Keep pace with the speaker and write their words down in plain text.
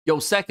Yo,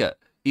 Seka,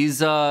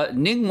 is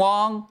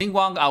Ningguang,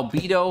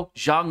 Albedo,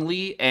 Zhang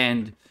Li,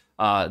 and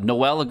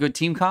Noel a good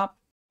team comp?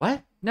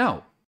 What?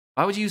 No.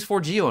 Why would you use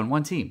 4 Geo in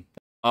one team?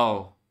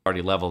 Oh,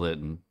 already leveled it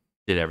and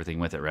did everything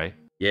with it, right?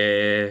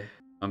 Yeah,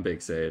 I'm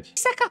big Sage.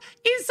 Seka,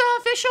 is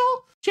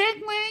official,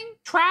 Jangling,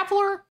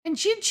 Traveler, and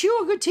Jinchu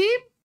a good team?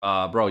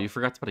 Bro, you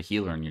forgot to put a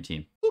healer on your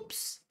team.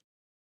 Oops.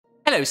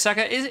 Hello,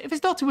 Seka. If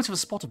it's not too much of a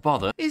spot of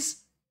bother,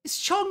 is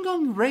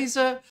Chongyong,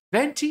 Razor,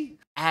 Venti,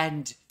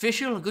 and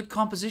Fischl a good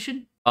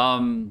composition?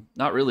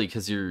 Not really,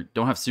 because you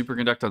don't have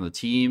Superconduct on the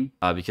team,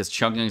 because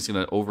Chongyong is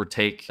going to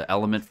overtake the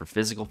element for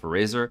physical for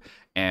Razor,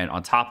 and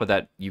on top of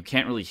that, you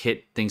can't really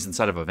hit things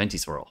inside of a Venti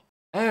Swirl.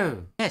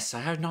 Oh, yes, I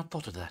had not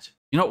thought of that.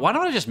 You know, why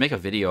don't I just make a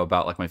video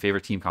about like my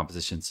favorite team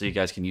compositions so you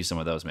guys can use some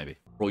of those maybe?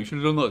 Bro, you should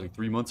have done that like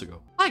 3 months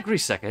ago. I agree,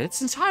 Seka.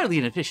 It's entirely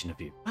inefficient of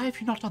you. Why have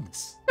you not done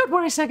this? Don't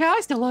worry, Seka.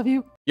 I still love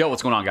you. Yo,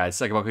 what's going on, guys?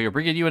 Sekapoko here,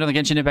 bringing you another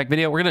Genshin Impact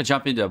video. We're going to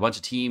jump into a bunch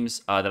of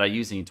teams that I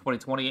used in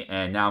 2020,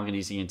 and now I'm going to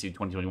use it into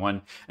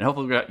 2021. And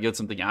hopefully we're going to get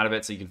something out of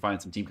it so you can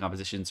find some team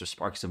compositions or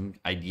spark some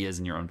ideas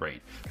in your own brain.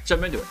 Let's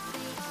jump into it.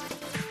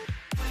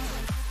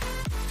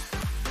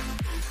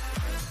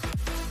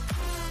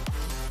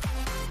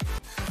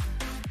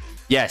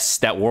 Yes,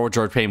 that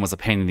Warlord Pain was a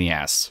pain in the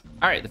ass.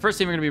 All right, the first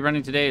team we're going to be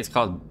running today is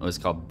called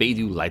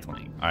Beidou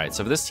Lighto-ning. All right,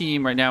 so for this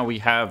team right now, we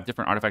have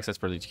different artifact sets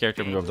for each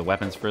character. We go over the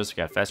weapons first.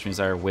 We got Festering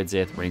Desire,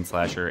 Widzith, Rain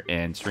Slasher,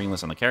 and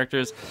Stringless on the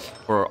characters.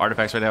 For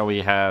artifacts right now,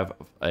 we have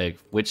a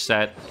Witch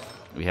set.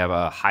 We have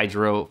a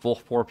Hydro, full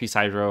 4-piece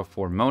Hydro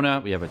for Mona.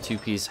 We have a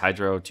 2-piece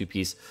Hydro,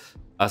 2-piece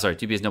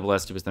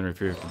Noblesse, 2-piece Thunder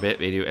Fury for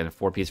Beidou, and a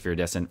 4-piece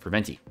Viridescent for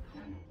Venti.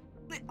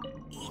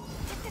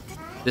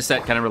 This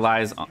set kind of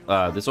relies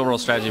on, this overall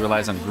strategy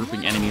relies on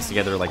grouping enemies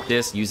together like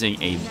this, using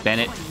a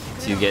Bennett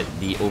to get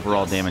the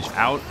overall damage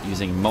out,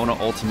 using Mona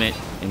Ultimate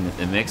in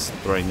the mix,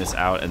 throwing this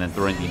out, and then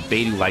throwing the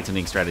Beidou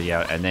Lighto-ning strategy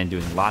out, and then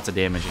doing lots of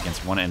damage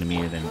against one enemy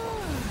and then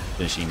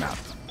finishing him out.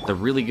 It's a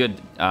really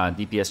good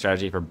DPS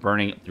strategy for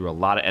burning through a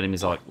lot of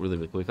enemies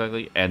really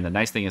quickly. And the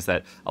nice thing is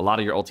that a lot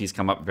of your ultis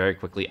come up very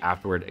quickly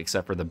afterward,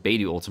 except for the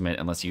Beidou Ultimate,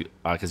 unless you,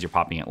 because you're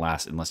popping it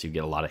last, unless you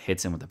get a lot of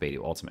hits in with the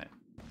Beidou Ultimate.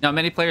 Now,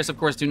 many players, of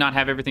course, do not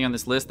have everything on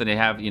this list, and they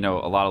have, you know,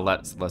 a lot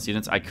of less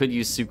units. I could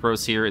use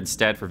Sucrose here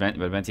instead for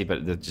Venti,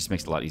 but it just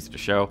makes it a lot easier to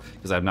show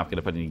because I'm not going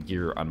to put any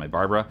gear on my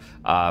Barbara.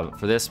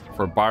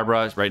 For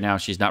Barbara, right now,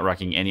 she's not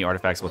rocking any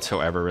artifacts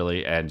whatsoever,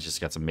 really, and just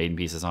got some maiden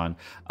pieces on.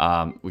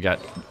 We got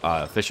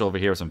Fischl over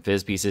here with some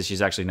Fizz pieces.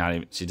 She's actually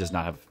not, she does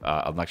not have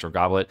an Electro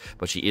Goblet,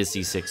 but she is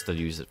C6 to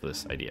use it for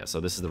this idea.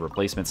 So this is the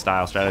replacement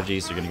style strategy.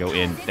 So you're going to go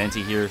in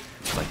Venti here,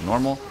 like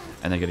normal.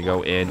 And they're going to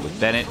go in with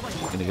Bennett.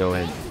 You're going to go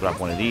ahead and drop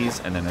one of these,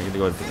 and then they're going to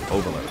go in with the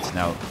Overloads.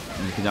 Now,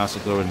 you can also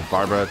throw in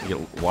Barbara to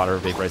get water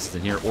vaporizes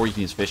in here, or you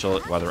can use Fischl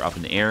while they're up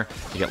in the air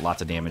to get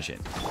lots of damage in.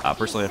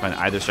 Personally, I find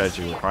either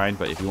strategy will fine,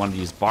 but if you wanted to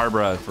use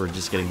Barbara for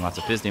just getting lots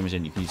of Fizz damage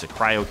in, you can use a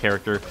Cryo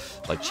character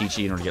like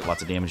Chi-Chi in order to get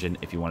lots of damage in.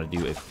 If you want to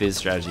do a Fizz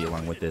strategy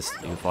along with this,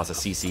 you can plus a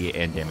CC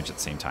and damage at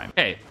the same time.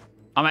 Okay.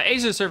 On my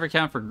Asia server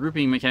account for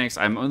grouping mechanics,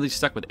 I'm only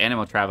stuck with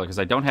Animal Traveler because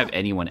I don't have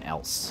anyone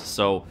else.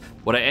 So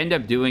what I end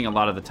up doing a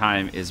lot of the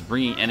time is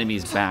bringing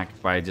enemies back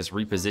by just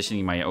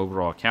repositioning my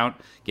overall account,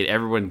 get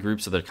everyone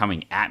grouped so they're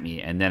coming at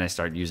me, and then I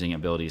start using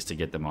abilities to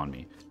get them on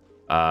me.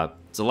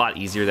 It's a lot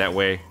easier that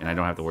way, and I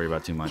don't have to worry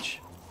about too much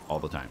all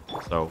the time.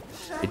 So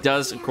it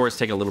does, of course,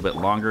 take a little bit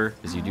longer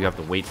because you do have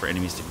to wait for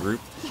enemies to group,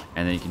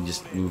 and then you can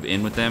just move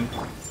in with them.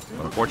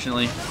 But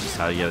unfortunately, it's just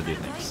how you gotta do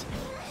things.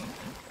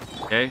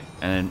 Okay,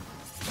 and then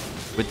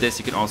with this,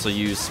 you can also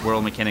use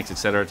swirl mechanics,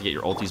 etc., to get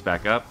your ultis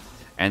back up,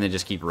 and then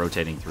just keep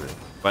rotating through.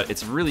 But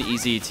it's really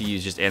easy to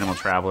use just Animal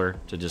Traveler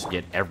to just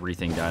get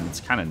everything done. It's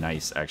kind of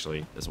nice,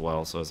 actually, as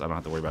well, so I don't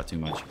have to worry about too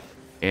much.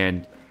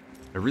 And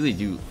I really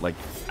do, like,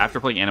 after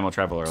playing Animal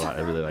Traveler a lot,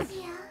 I really like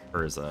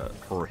her as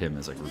for him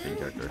as a grouping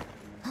character.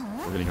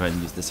 We're going to go ahead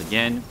and use this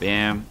again.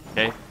 Bam.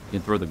 Okay. You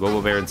can throw the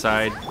Gobo Bear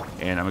inside,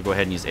 and I'm going to go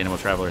ahead and use Animal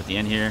Traveler at the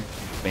end here.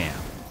 Bam.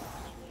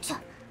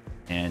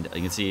 And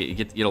you can see you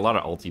get a lot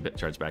of ulti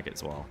charge back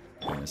as well.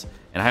 And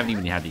I haven't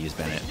even had to use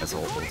Bennett as the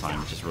whole time,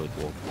 which is really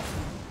cool.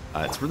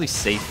 It's really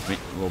safe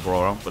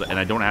overall, and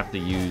I don't have to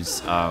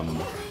use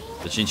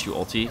the Shinshu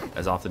ulti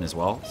as often as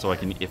well. So I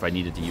can, if I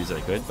needed to use it,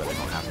 I could, but I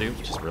don't have to,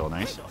 which is real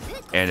nice.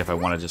 And if I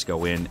want to just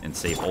go in and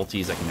save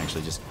ultis, I can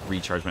actually just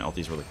recharge my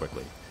ultis really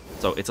quickly.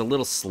 So it's a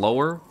little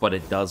slower, but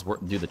it does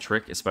do the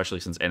trick, especially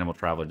since Animal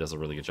Traveler does a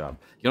really good job.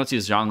 You don't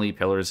use Zhang Li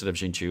Pillar instead of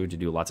Xingqiu to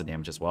do lots of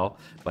damage as well,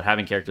 but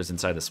having characters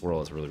inside the swirl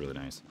is really, really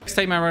nice. Next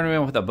time I'm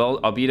running with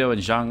Albedo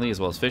and Zhang Li as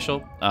well as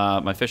Fischl.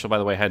 My Fischl, by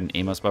the way, had an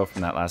Amos bow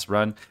from that last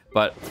run,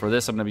 but for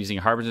this I'm going to be using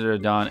Harbinger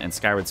of Dawn and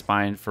Skyward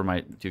Spine for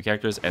my two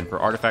characters, and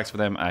for artifacts for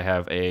them I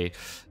have a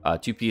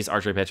 2-piece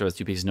Archery Petro with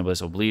 2 pieces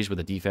Noblesse Oblige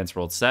with a defense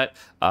rolled set,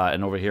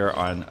 and over here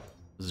on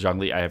Zhang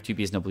Li I have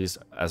 2-piece Noblesse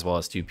as well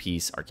as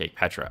 2-piece Archaic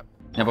Petra.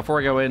 Now, before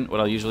I go in, what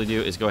I'll usually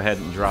do is go ahead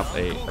and drop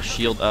a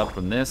shield up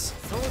from this,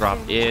 drop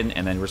in,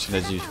 and then we're just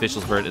going to do Phys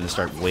Brrr and then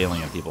start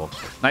wailing at people.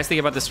 Nice thing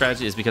about this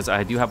strategy is because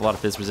I do have a lot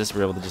of Phys resist,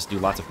 we're able to just do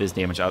lots of Phys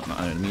damage out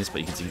on enemies,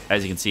 but you can see,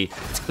 as you can see,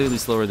 it's clearly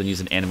slower than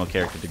using an Animo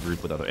character to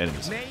group with other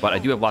enemies. But I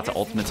do have lots of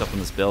ultimates up in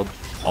this build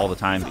all the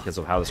time because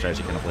of how the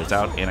strategy kind of plays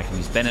out, and I can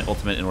use Bennett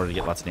ultimate in order to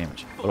get lots of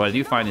damage. But what I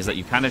do find is that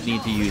you kind of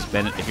need to use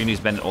Bennett, if you're going to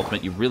use Bennett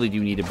ultimate, you really do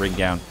need to bring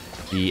down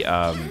the,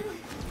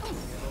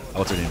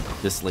 what's her name?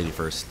 This lady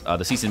first.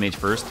 The Season Mage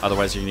first.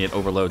 Otherwise, you're going to get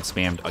Overload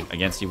spammed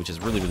against you, which is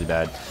really, really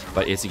bad.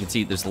 But as you can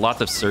see, there's lots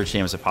of surge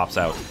damage that pops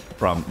out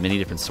from many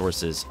different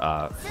sources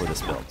for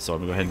this build. So I'm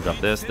going to go ahead and drop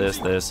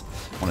this,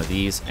 one of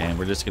these, and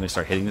we're just going to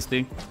start hitting this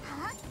thing.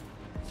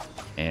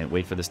 And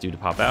wait for this dude to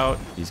pop out.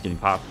 He's getting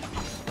popped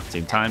at the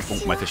same time. Boom,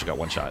 my fish got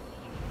one shot.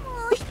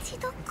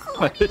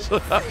 My fish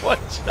got one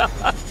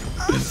shot.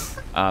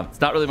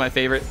 It's not really my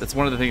favorite. That's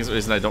one of the things the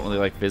reason I don't really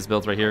like Phys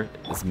builds right here.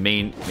 This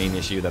main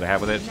issue that I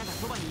have with it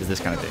is this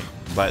kind of thing.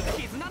 But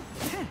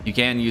you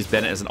can use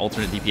Bennett as an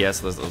alternate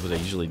DPS. That's what I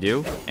usually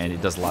do, and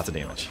it does lots of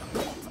damage.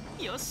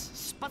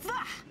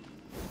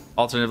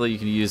 Alternatively, you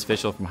can use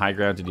Fischl from high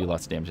ground to do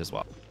lots of damage as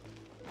well.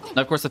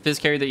 Now, of course, the Phys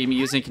carry that you'll be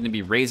using can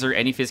be Razor,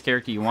 any Phys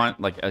character you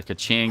want, like a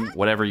Keching,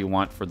 whatever you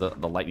want for the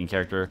Lightning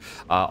character.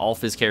 All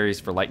Phys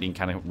carries for Lightning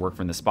kind of work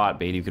from the spot.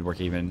 Beidou could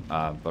work even,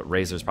 but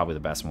Razor is probably the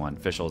best one.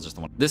 Fischl is just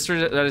the one. This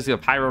is the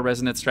Pyro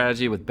Resonance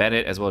strategy with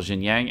Bennett as well as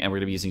Jin Yang, and we're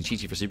going to be using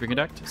Chi-Chi for Super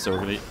Conduct. So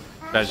we're going to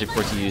strategy, of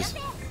course, to use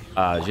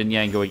Jin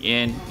Yang going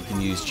in. You can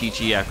use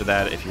Chi-Chi after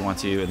that if you want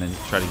to, and then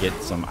try to get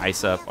some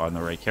ice up on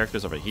the right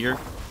characters over here.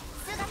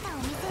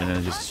 And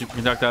then just Super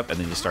Conduct up, and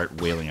then you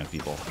start wailing at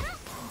people.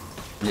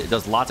 It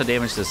does lots of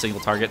damage to a single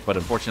target, but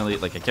unfortunately,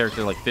 like a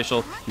character like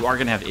Fischl, you are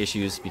going to have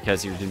issues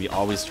because you're going to be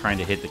always trying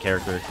to hit the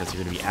character because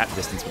you're going to be at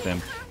distance with them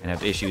and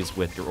have issues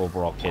with your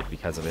overall kit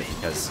because of it,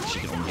 because she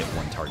can only hit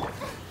one target.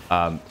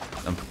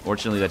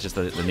 Unfortunately, that's just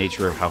the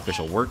nature of how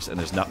Fischl works, and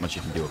there's not much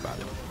you can do about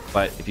it.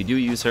 But if you do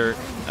use her,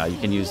 you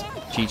can use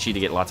Chi-Chi to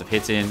get lots of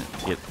hits in,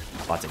 get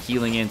lots of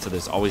healing in, so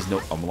there's always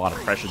a lot of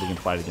pressure that can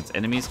apply against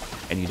enemies,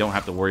 and you don't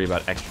have to worry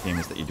about extra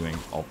damage that you're doing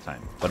all the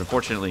time. But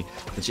unfortunately,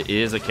 since it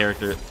is a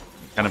character,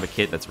 kind of a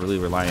kit that's really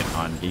reliant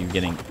on you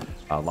getting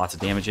lots of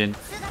damage in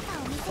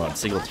on a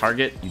single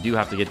target, you do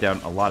have to get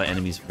down a lot of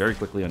enemies very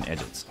quickly on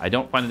edges. I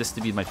don't find this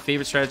to be my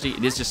favorite strategy.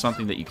 It is just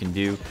something that you can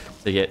do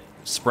to get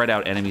spread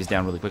out enemies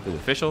down really quickly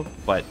with Fischl,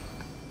 but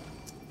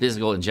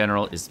physical in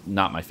general is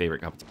not my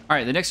favorite cup of tea. All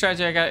right, the next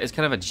strategy I got is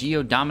kind of a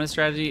Geo dominant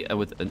strategy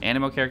with an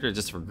Animo character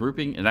just for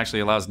grouping. It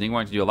actually allows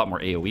Ningguang to do a lot more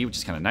AoE, which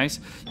is kind of nice.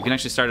 You can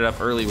actually start it up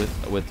early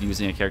with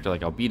using a character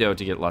like Albedo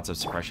to get lots of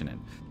suppression in.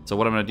 So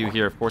what I'm going to do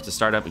here, of course, is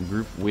start up and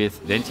group with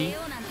Venti.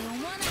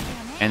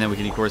 And then we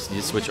can, of course,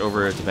 just switch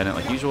over to Bennett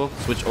like usual,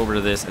 switch over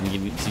to this, and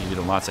you can see you're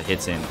getting lots of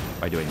hits in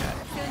by doing that.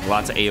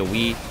 Lots of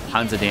AoE,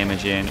 tons of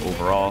damage in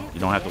overall. You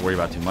don't have to worry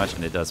about too much,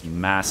 and it does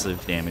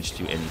massive damage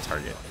to any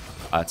target.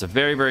 It's a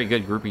very, very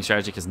good grouping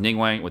strategy because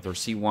Ningguang with her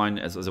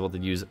C1 is able to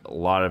use a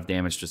lot of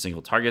damage to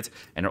single targets,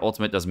 and her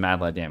ultimate does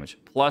mad lot damage.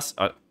 Plus,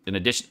 in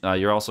addition,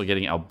 you're also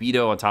getting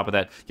Albedo on top of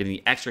that, getting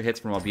the extra hits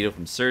from Albedo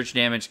from surge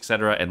damage,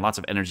 etc., and lots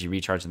of energy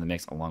recharge in the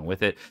mix along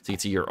with it. So you can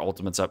see your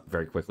ultimates up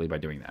very quickly by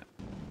doing that.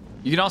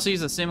 You can also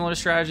use a similar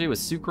strategy with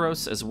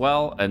Sucrose as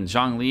well, and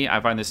Zhongli. I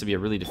find this to be a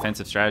really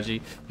defensive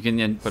strategy. You can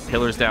then put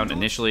pillars down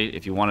initially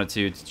if you wanted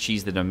to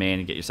cheese the domain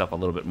and get yourself a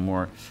little bit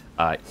more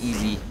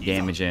easy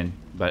damage in,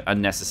 but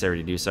unnecessary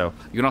to do so.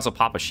 You can also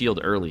pop a shield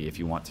early if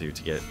you want to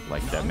get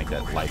like that, make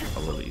that life a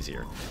little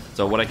easier.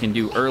 So what I can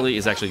do early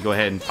is actually go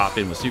ahead and pop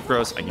in with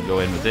Sucrose. I can go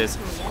in with this.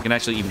 You can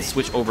actually even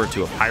switch over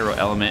to a Pyro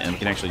element, and we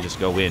can actually just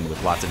go in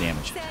with lots of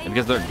damage. And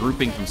because they're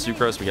grouping from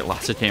Sucrose, we get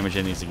lots of damage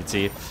in, as you can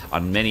see,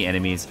 on many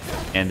enemies,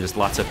 and there's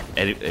lots of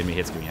enemy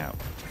hits coming out.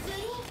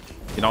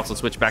 You can also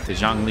switch back to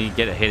Zhongli,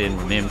 get a hit in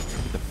from him,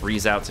 get the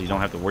freeze out so you don't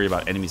have to worry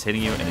about enemies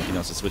hitting you, and you can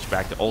also switch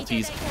back to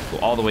ultis, go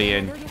all the way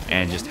in,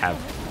 and just have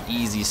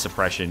easy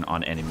suppression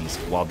on enemies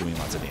while doing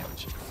lots of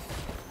damage.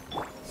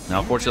 Now,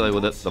 unfortunately,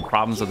 with the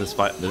problems of this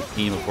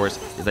team, of course,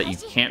 is that you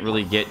can't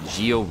really get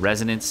Geo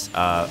Resonance.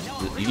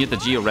 You get the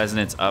Geo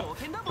Resonance up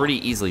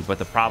pretty easily, but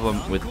the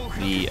problem with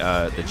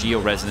the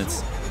Geo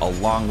Resonance,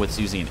 along with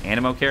using an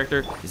Animo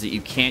character, is that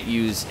you can't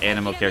use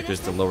Animo characters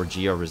to lower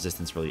Geo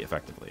Resistance really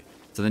effectively.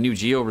 So the new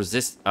Geo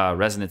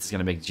Resonance is going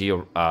to make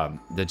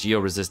the Geo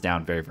Resist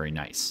down very, very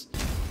nice.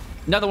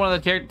 Another one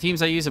of the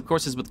teams I use, of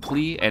course, is with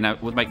Klee, and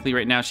with my Klee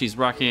right now, she's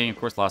rocking, of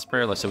course, Lost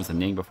Prayer, like I showed with the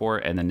Ning before,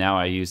 and then now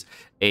I use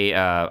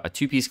a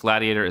two-piece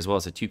Gladiator as well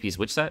as a two-piece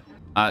Witch set.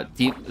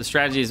 The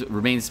strategy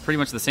remains pretty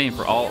much the same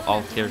for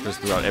all characters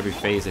throughout every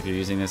phase if you're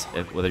using this,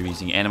 whether you're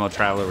using Animo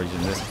Traveler or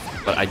using this.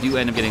 But I do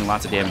end up getting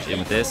lots of damage in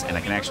with this, and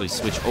I can actually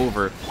switch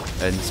over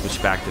and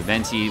switch back to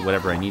Venti,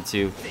 whatever I need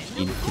to.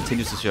 It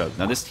continues to show.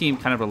 Now, this team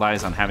kind of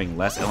relies on having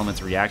less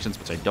elements reactions,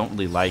 which I don't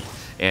really like,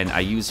 and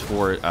I use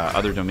for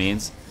other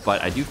domains.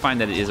 But I do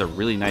find that it is a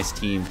really nice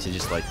team to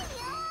just like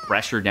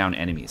pressure down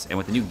enemies. And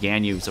with the new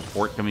Ganyu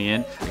support coming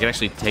in, I can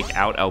actually take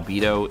out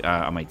Albedo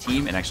on my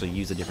team and actually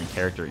use a different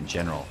character in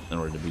general in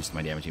order to boost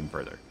my damage even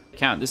further.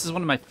 account. This is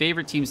one of my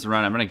favorite teams to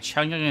run. I'm running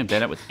Chongyang and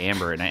Bennett with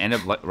Amber, and I end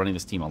up running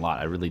this team a lot.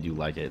 I really do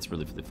like it. It's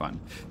really, really fun.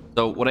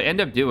 So what I end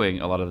up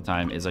doing a lot of the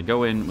time is I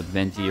go in with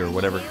Venti or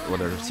whatever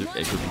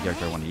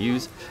character I want to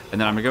use,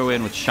 and then I'm going to go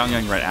in with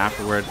Chongyang right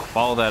afterward,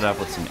 follow that up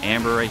with some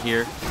Amber right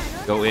here,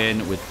 go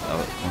in with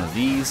one of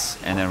these,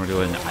 and then we're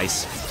doing the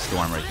Ice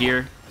Storm right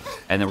here,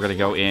 and then we're going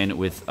to go in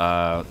with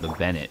the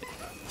Bennett.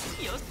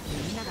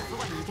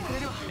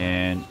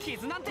 And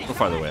go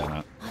farther away on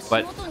that.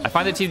 But I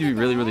find the team to be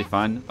really, really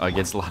fun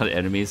against a lot of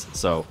enemies,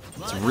 so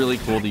it's really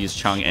cool to use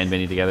Chung and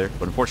Benny together.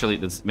 But unfortunately,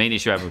 the main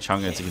issue I have with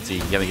Chung, as you can see, he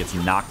kind of gets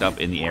knocked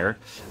up in the air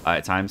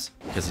at times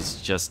because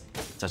he's just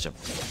such a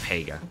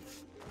pega.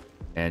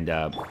 And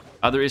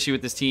other issue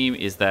with this team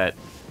is that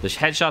the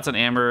headshots on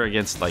Amber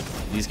against like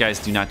these guys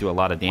do not do a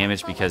lot of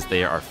damage because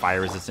they are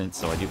fire resistant,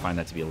 so I do find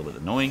that to be a little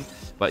bit annoying.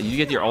 But you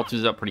get your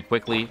ultimates up pretty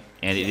quickly,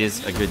 and it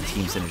is a good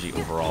team synergy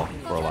overall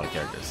for a lot of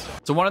characters.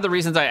 So one of the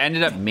reasons I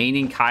ended up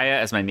maining Kaeya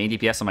as my main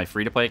DPS on my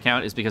free-to-play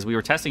account is because we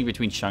were testing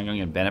between Chongyang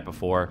and Bennett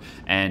before,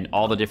 and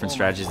all the different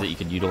strategies that you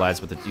could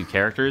utilize with the two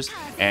characters,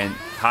 and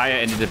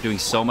Kaeya ended up doing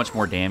so much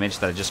more damage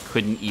that I just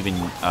couldn't even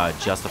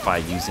justify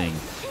using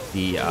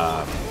the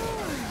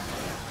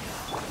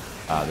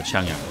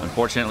Chongyang.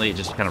 Unfortunately, it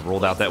just kind of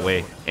rolled out that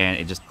way, and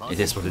it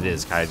is what it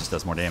is. Kaeya just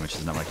does more damage.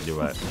 There's nothing I can do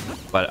about it.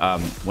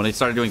 But when I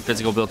started doing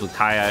physical builds with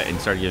Kaeya and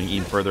started getting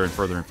even further and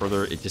further and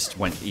further, it just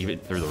went even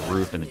through the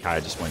roof, and the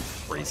Kaeya just went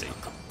crazy.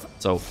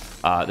 So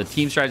the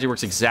team strategy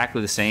works exactly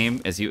the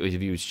same as if you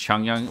use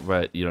Chongyang,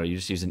 but you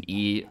just use an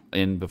E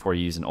in before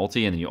you use an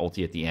ulti, and then you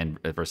ulti at the end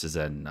versus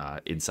an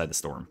inside the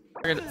storm.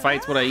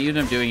 Fights, what I end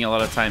up doing a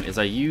lot of time is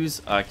I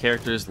use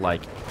characters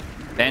like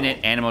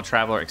Bennett, Animal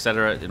Traveler,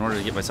 etc. in order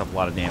to get myself a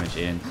lot of damage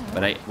in.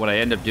 But what I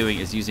end up doing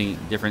is using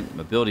different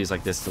abilities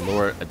like this to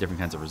lower different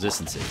kinds of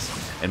resistances.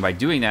 And by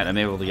doing that, I'm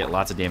able to get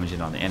lots of damage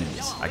in on the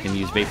enemies. I can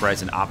use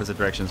Vaporize in opposite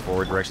directions,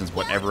 forward directions,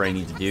 whatever I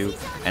need to do,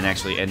 and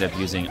actually end up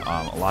using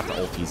a lot of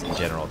ultis in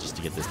general just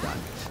to get this done.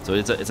 So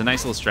it's a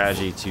nice little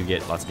strategy to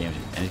get lots of damage.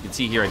 And you can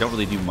see here, I don't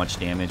really do much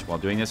damage while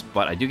doing this,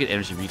 but I do get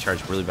energy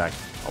recharge really back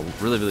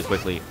really, really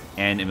quickly,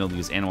 and I'm able to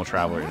use Animal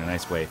Traveler in a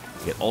nice way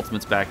to get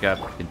ultimates back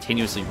up,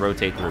 continuously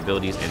rotate their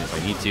abilities, and if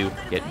I need to,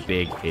 get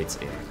big hits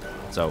in.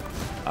 So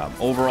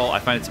overall, I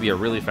find it to be a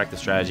really effective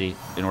strategy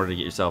in order to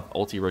get yourself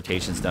ulti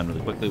rotations done really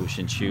quickly with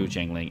Xinqiu,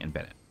 Jiangling, and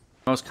Bennett.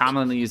 Most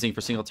commonly using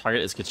for single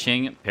target is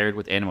Keqing paired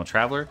with Animal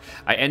Traveler.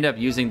 I end up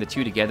using the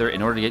two together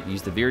in order to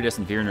use the Viridis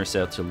and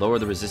Virinurcell to lower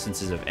the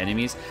resistances of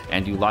enemies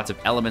and do lots of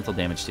elemental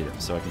damage to them.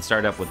 So I can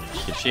start up with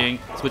Keqing,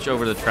 switch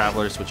over to the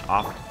Traveler, switch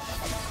off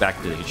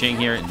back to the Keqing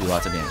here, and do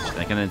lots of damage.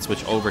 I can then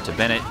switch over to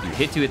Bennett, do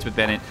hit 2 hits with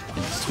Bennett,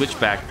 and switch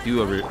back,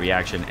 do a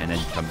reaction, and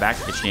then come back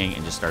to Keqing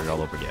and just start it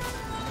all over again.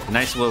 A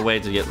nice little way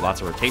to get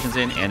lots of rotations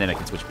in, and then I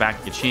can switch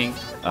back to Keqing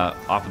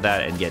off of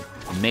that and get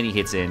many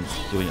hits in,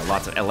 doing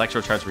lots of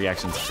electro charge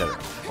reactions, etc.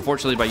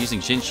 Unfortunately, by using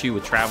Xinqiu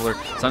with Traveler,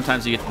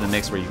 sometimes you get to the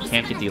mix where you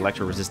can't get the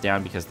electro resist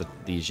down because the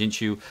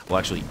Xinqiu will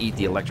actually eat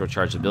the electro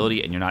charge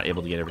ability, and you're not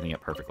able to get everything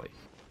up perfectly.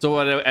 So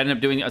what I end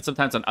up doing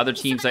sometimes on other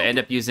teams, I end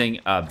up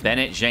using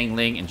Bennett,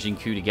 Jiangling, and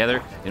Xinqiu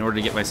together in order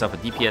to get myself a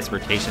DPS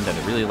rotation that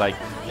I really like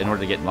in order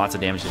to get lots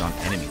of damage in on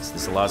enemies.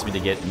 This allows me to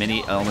get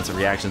many elements of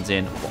reactions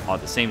in at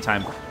the same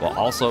time while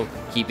also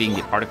keeping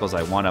the particles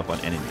I want up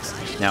on enemies.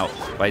 Now,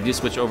 if I do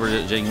switch over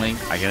to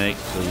Jiangling, I can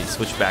actually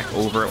switch back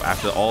over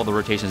after all the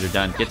rotations are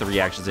done, get the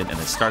reactions in, and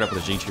then start up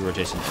with a Xinqiu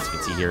rotation, as you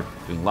can see here,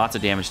 doing lots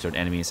of damage to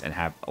enemies and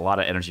have a lot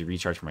of energy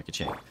recharge for my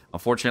Keqing.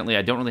 Unfortunately,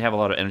 I don't really have a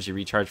lot of energy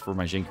recharge for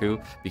my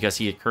Xinqiu because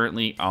he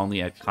currently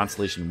only at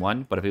Constellation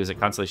 1, but if he was at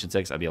Constellation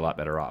 6, I'd be a lot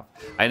better off.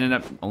 I ended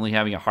up only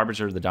having a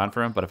Harbinger of the Dawn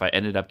for him, but if I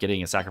ended up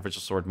getting a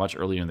Sacrificial Sword much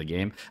earlier in the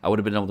game, I would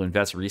have been able to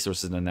invest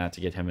resources in that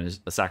to get him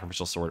a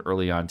Sacrificial Sword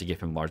early on to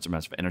give him large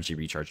amounts of energy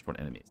recharge toward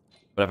enemies.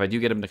 But if I do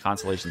get him to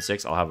Constellation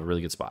 6, I'll have a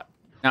really good spot.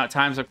 Now, at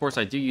times, of course,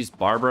 I do use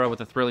Barbara with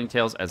the Thrilling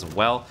Tales as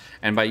well.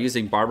 And by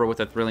using Barbara with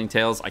the Thrilling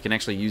Tales, I can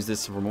actually use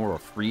this for more of a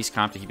freeze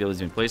comp to keep abilities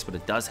in place, but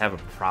it does have a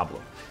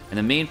problem. And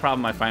the main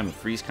problem I find with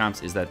freeze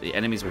comps is that the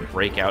enemies will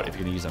break out if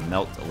you're going to use a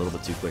melt a little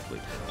bit too quickly.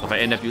 So if I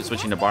end up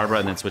switching to Barbara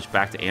and then switch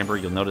back to Amber,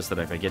 you'll notice that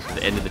if I get to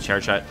the end of the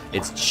charge shot,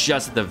 it's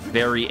just the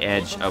very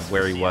edge of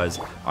where he was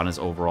on his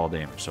overall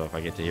damage. So if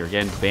I get to here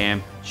again,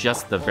 bam,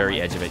 just the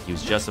very edge of it. He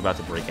was just about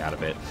to break out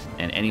of it,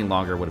 and any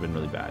longer would have been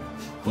really bad.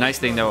 The nice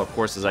thing, though, of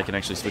course, is I can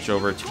actually switch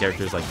over to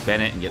characters like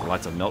Bennett and get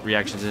lots of melt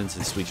reactions in,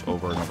 so switch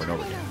over and over and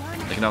over again.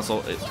 I can also,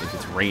 if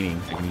it's raining,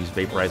 I can use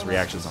Vaporize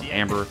reactions on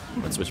Amber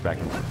and switch back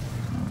and forth.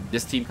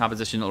 This team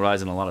composition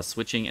relies on a lot of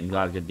switching and a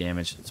lot of good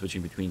damage,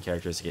 switching between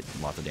characters to get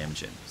lots of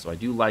damage in. So I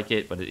do like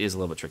it, but it is a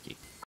little bit tricky.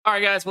 All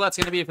right, guys, well, that's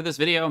going to be it for this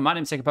video. My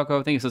name is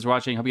Sekapoko. Thank you so much for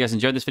watching. Hope you guys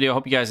enjoyed this video.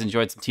 Hope you guys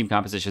enjoyed some team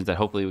compositions that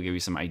hopefully will give you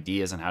some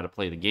ideas on how to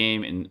play the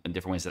game in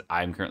different ways that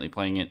I'm currently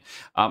playing it.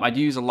 I do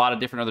use a lot of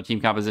different other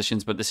team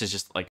compositions, but this is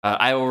just like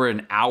I have over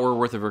an hour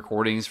worth of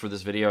recordings for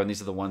this video, and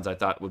these are the ones I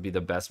thought would be the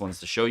best ones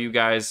to show you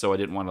guys, so I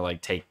didn't want to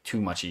like take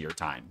too much of your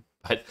time.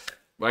 But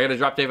I got to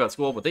drop Dave out of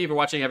school, but thank you for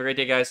watching. Have a great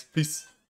day, guys. Peace.